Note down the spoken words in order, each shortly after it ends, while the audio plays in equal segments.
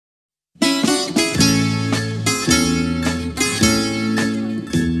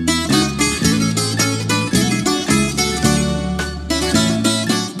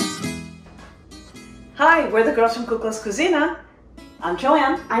we're the girls from Cookless Cuisina. I'm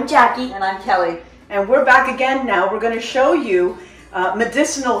Joanne. I'm Jackie. And I'm Kelly. And we're back again now. We're going to show you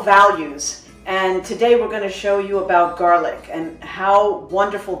medicinal values. And today we're going to show you about garlic and how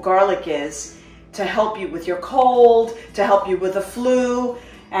wonderful garlic is to help you with your cold, to help you with the flu.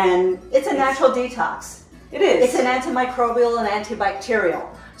 And it's a natural detox. It is. It's an antimicrobial and antibacterial.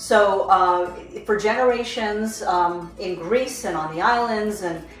 So for generations in Greece and on the islands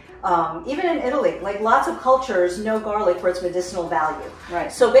and even in Italy, like lots of cultures know garlic for its medicinal value.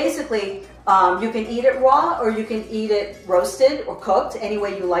 Right. So basically, you can eat it raw or you can eat it roasted or cooked, any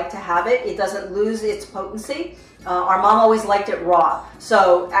way you like to have it. It doesn't lose its potency. Our mom always liked it raw.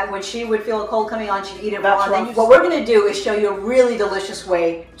 So when she would feel a cold coming on, she'd eat it raw. And then what we're going to do is show you a really delicious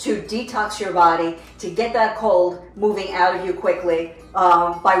way to detox your body, to get that cold moving out of you quickly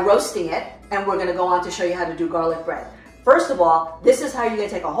by roasting it. And we're going to go on to show you how to do garlic bread. First of all, this is how you're going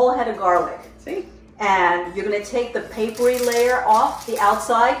to take a whole head of garlic. See? And you're going to take the papery layer off the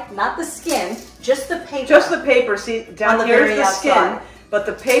outside, not the skin, just the paper. Just the paper. See, down here is the skin, but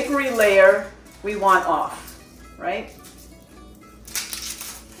the papery layer we want off, right?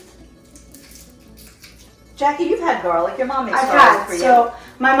 Jackie, you've had garlic. Your mom makes I've garlic had. for you. So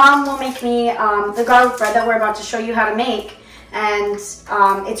my mom will make me the garlic bread that we're about to show you how to make. And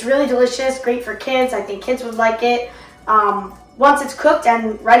it's really delicious, great for kids. I think kids would like it. Once it's cooked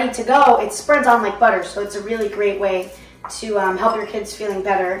and ready to go, it spreads on like butter, so it's a really great way to help your kids feeling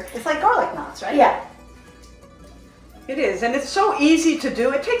better. It's like garlic knots, right? Yeah. It is, and it's so easy to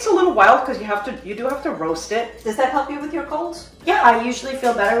do. It takes a little while because you do have to roast it. Does that help you with your colds? Yeah, I usually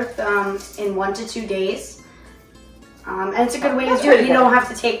feel better with, in 1 to 2 days. And it's a good way to do it. You don't have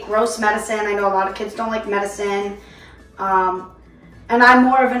to take gross medicine. I know a lot of kids don't like medicine. And I'm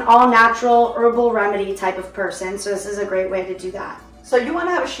more of an all-natural herbal remedy type of person, so this is a great way to do that. So you want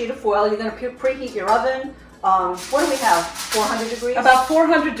to have a sheet of foil. You're going to preheat your oven. What do we have? 400 degrees? About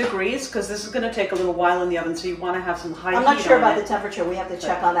 400 degrees, because this is going to take a little while in the oven, so you want to have some high heat. I'm not sure about the temperature. We have to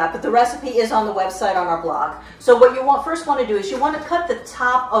check on that. But the recipe is on the website on our blog. So what you first want to do is you want to cut the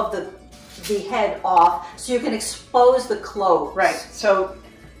top of the head off so you can expose the cloves. Right. So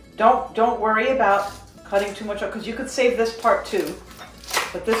don't worry about cutting too much off, because you could save this part too.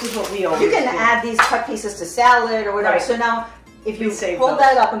 But this is what we always do. You can add these cut pieces to salad or whatever. Right. So now, if you pull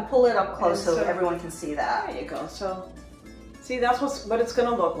that up and pull it up close so everyone can see that. There you go. So, see, that's what it's going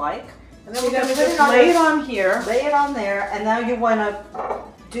to look like. And then we're going to just lay it on here. Lay it on there, and now you want to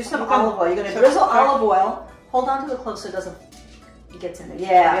do some olive oil. You're going to drizzle olive oil. Hold on to the clove so it doesn't get in there.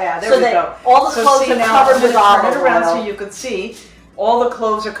 Yeah, there we go. All the cloves are covered with olive oil. Turn it around so you can see. All the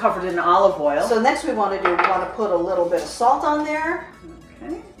cloves are covered in olive oil. So next we want to put a little bit of salt on there.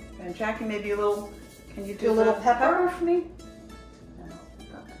 Okay. And Jackie, maybe a little, can you do a little pepper for me?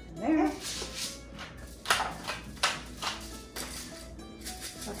 In there.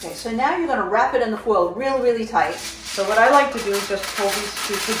 Okay, so now you're going to wrap it in the foil really, really tight. So what I like to do is just pull these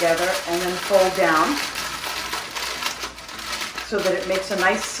two together and then fold down so that it makes a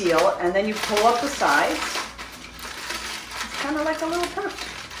nice seal. And then you pull up the sides. It's kind of like a little perch.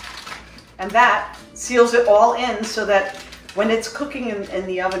 And that seals it all in so that when it's cooking in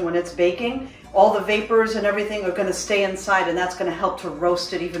the oven, when it's baking, all the vapors and everything are going to stay inside, and that's going to help to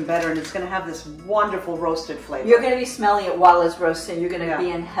roast it even better, and it's going to have this wonderful roasted flavor. You're going to be smelling it while it's roasting. You're going to be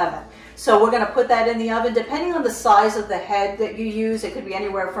in heaven. So we're going to put that in the oven. Depending on the size of the head that you use, it could be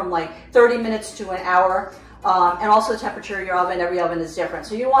anywhere from like 30 minutes to an hour. And also the temperature of your oven, every oven is different.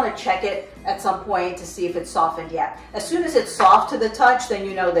 So you want to check it at some point to see if it's softened yet. As soon as it's soft to the touch, then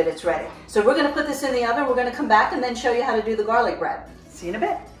you know that it's ready. So we're going to put this in the oven. We're going to come back and then show you how to do the garlic bread. See you in a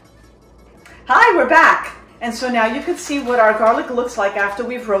bit. Hi, we're back. And so now you can see what our garlic looks like after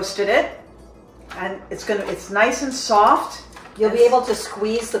we've roasted it. And it's nice and soft. You'll be able to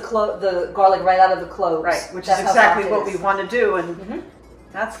squeeze the garlic right out of the cloves. Right, which is exactly what we want to do. And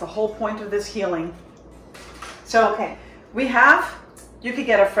that's the whole point of this healing. So you could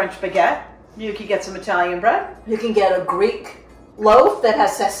get a French baguette. You could get some Italian bread. You can get a Greek loaf that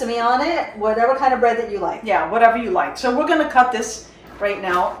has sesame on it. Whatever kind of bread that you like. Yeah, whatever you like. So we're going to cut this right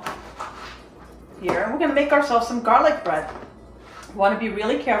now here. And we're going to make ourselves some garlic bread. You want to be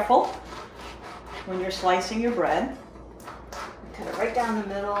really careful when you're slicing your bread. Cut it right down the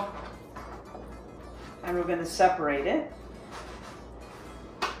middle. And we're going to separate it.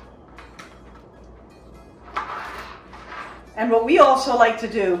 And what we also like to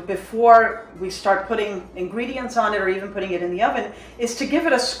do before we start putting ingredients on it or even putting it in the oven is to give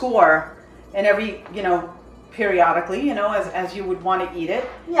it a score in every, periodically, as you would want to eat it.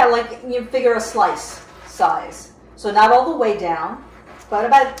 Yeah, like you figure a slice size. So not all the way down, but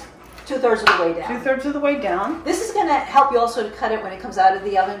about 2/3 of the way down. 2/3 of the way down. This is going to help you also to cut it when it comes out of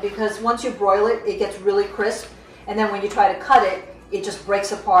the oven, because once you broil it, it gets really crisp. And then when you try to cut it, it just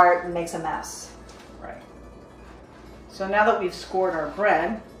breaks apart and makes a mess. Right. So now that we've scored our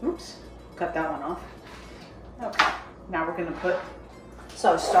bread, oops, cut that one off. Okay, now we're going to put...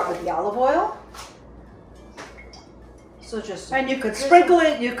 So start with the olive oil. So just... And you could sprinkle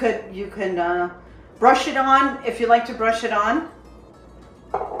it, you can brush it on if you like to brush it on.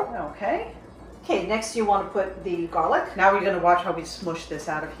 Okay. Okay, next you want to put the garlic. Now we're going to watch how we smush this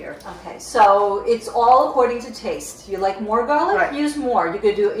out of here. Okay, so it's all according to taste. You like more garlic? Right. Use more. You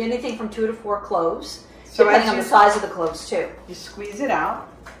could do anything from 2 to 4 cloves, So depending on the size of the cloves too. You squeeze it out.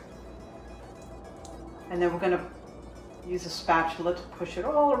 And then we're going to use a spatula to push it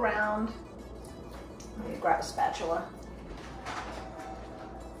all around. Let me grab a spatula.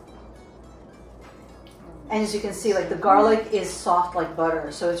 And as you can see, like the garlic is soft like butter,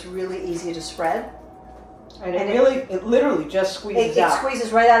 so it's really easy to spread. And it literally just squeezes out. It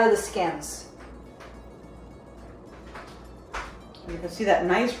squeezes right out of the skins. You can see that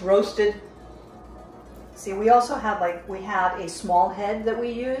nice roasted. See, we also had we had a small head that we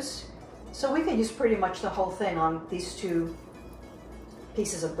used, so we could use pretty much the whole thing on these 2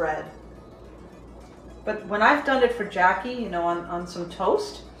 pieces of bread. But when I've done it for Jackie, you know, on some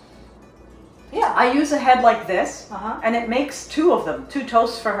toast, yeah, I use a head like this, and it makes 2 of them, 2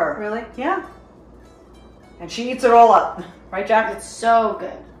 toasts for her. Really? Yeah. And she eats it all up. Right, Jackie? It's so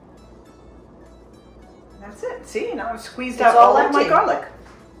good. That's it. See, now I've squeezed It's out all all of my empty. garlic.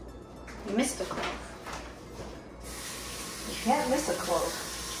 You missed a clove. You can't miss a clove.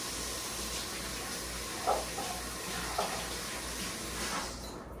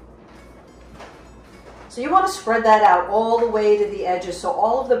 So you want to spread that out all the way to the edges so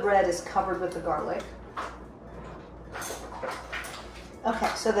all of the bread is covered with the garlic. Okay,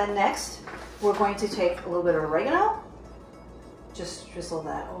 so then next we're going to take a little bit of oregano. Just drizzle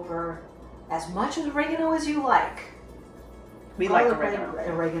that over as much of oregano as you like. We like Garlic oregano. bread,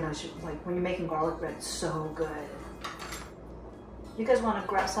 oregano is like when you're making garlic bread, it's so good. You guys want to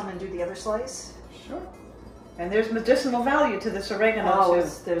grab some and do the other slice? Sure. And there's medicinal value to this oregano too.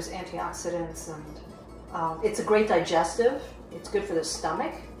 There's antioxidants and it's a great digestive. It's good for the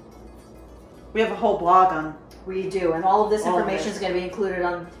stomach. We have a whole blog on. We do, and all of this All of information this. is going to be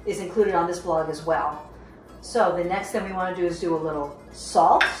included on this blog as well. So the next thing we want to do is do a little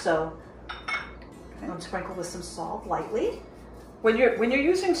salt. So I'm going to sprinkle with some salt lightly. When you're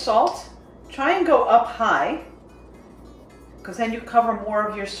using salt, try and go up high, because then you cover more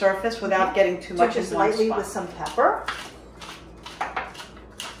of your surface without getting too much Just in one lightly spot. with some pepper.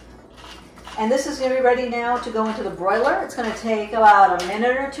 And this is going to be ready now to go into the broiler. It's going to take about a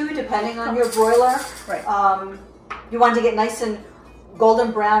minute or 2, depending on your broiler. Right. You want to get nice and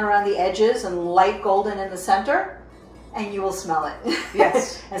golden brown around the edges and light golden in the center, and you will smell it.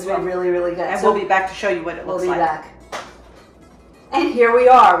 Yes. It's been really, really good. And So we'll be back to show you what it looks we'll be like. back. And here we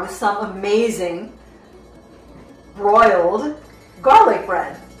are with some amazing broiled garlic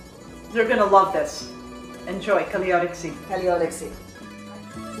bread. You're going to love this. Enjoy. Kalioriksi. Kalioriksi.